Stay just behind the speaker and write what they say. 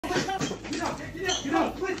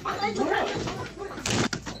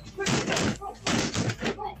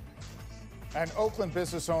An Oakland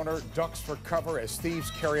business owner ducks for cover as thieves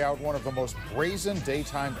carry out one of the most brazen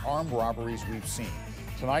daytime armed robberies we've seen.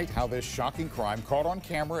 Tonight, how this shocking crime, caught on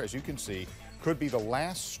camera, as you can see, could be the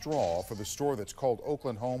last straw for the store that's called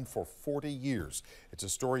Oakland home for 40 years. It's a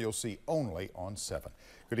story you'll see only on 7.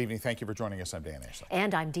 Good evening. Thank you for joining us. I'm Dan Ashley.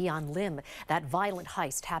 And I'm Dion Lim. That violent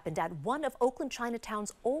heist happened at one of Oakland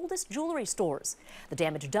Chinatown's oldest jewelry stores. The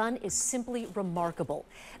damage done is simply remarkable.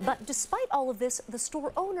 But despite all of this, the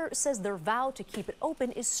store owner says their vow to keep it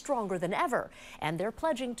open is stronger than ever, and they're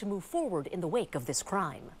pledging to move forward in the wake of this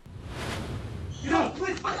crime.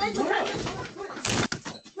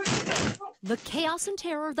 The chaos and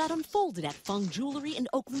terror that unfolded at Fung Jewelry in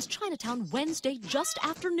Oakland's Chinatown Wednesday just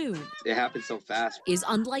after noon. It happened so fast. Is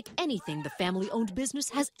unlike anything the family-owned business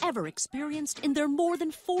has ever experienced in their more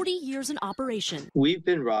than 40 years in operation. We've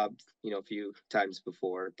been robbed, a few times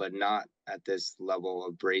before, but not at this level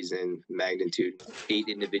of brazen magnitude. 8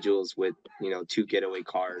 individuals with, 2 getaway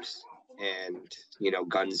cars and,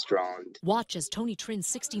 guns drawn. Watch as Tony Trin's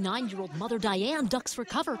 69-year-old mother Diane ducks for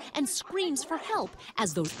cover and screams for help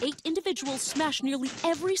as those 8 individuals smash nearly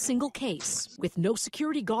every single case. With no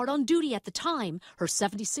security guard on duty at the time, her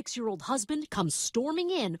 76-year-old husband comes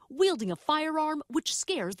storming in, wielding a firearm, which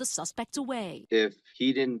scares the suspects away. If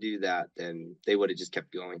he didn't do that, then they would have just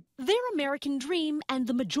kept going. Their American dream and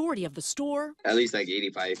the majority of the store, at least like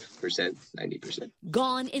 85%, 90%.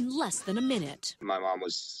 gone in less than a minute. My mom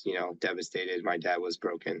was, devastated. My dad was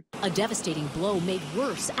broken. A devastating blow made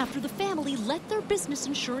worse after the family let their business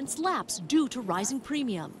insurance lapse due to rising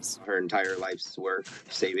premiums. Her entire life's work,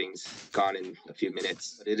 savings, gone in a few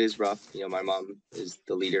minutes. It is rough. My mom is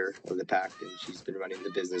the leader of the pack, and she's been running the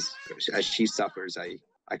business. As she suffers, I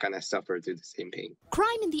kind of suffer through the same pain. Crime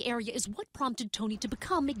in the area is what prompted Tony to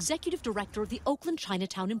become executive director of the Oakland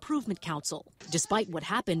Chinatown Improvement Council. Despite what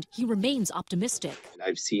happened, he remains optimistic.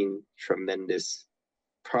 I've seen tremendous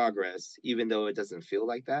progress, even though it doesn't feel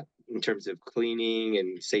like that. In terms of cleaning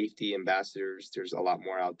and safety ambassadors, there's a lot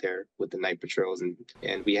more out there with the night patrols, and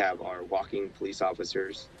we have our walking police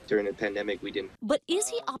officers. During the pandemic, we didn't. But is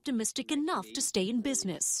he optimistic enough to stay in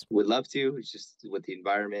business? Would love to. It's just with the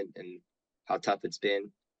environment and how tough it's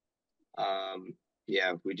been.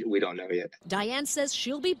 We don't know yet. Diane says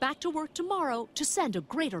she'll be back to work tomorrow to send a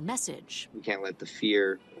greater message. We can't let the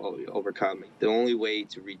fear overcome. The only way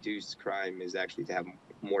to reduce crime is actually to have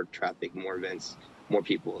more traffic, more events, more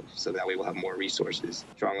people, so that way we'll have more resources.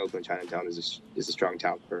 Strong Oakland Chinatown is a strong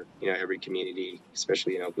town for every community,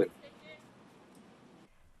 especially in Oakland.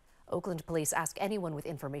 Oakland police ask anyone with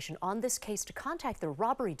information on this case to contact their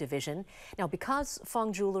robbery division. Now, because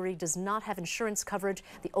Fung Jewelry does not have insurance coverage,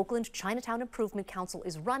 the Oakland Chinatown Improvement Council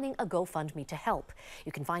is running a GoFundMe to help.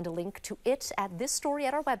 You can find a link to it at this story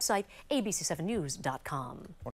at our website, abc7news.com.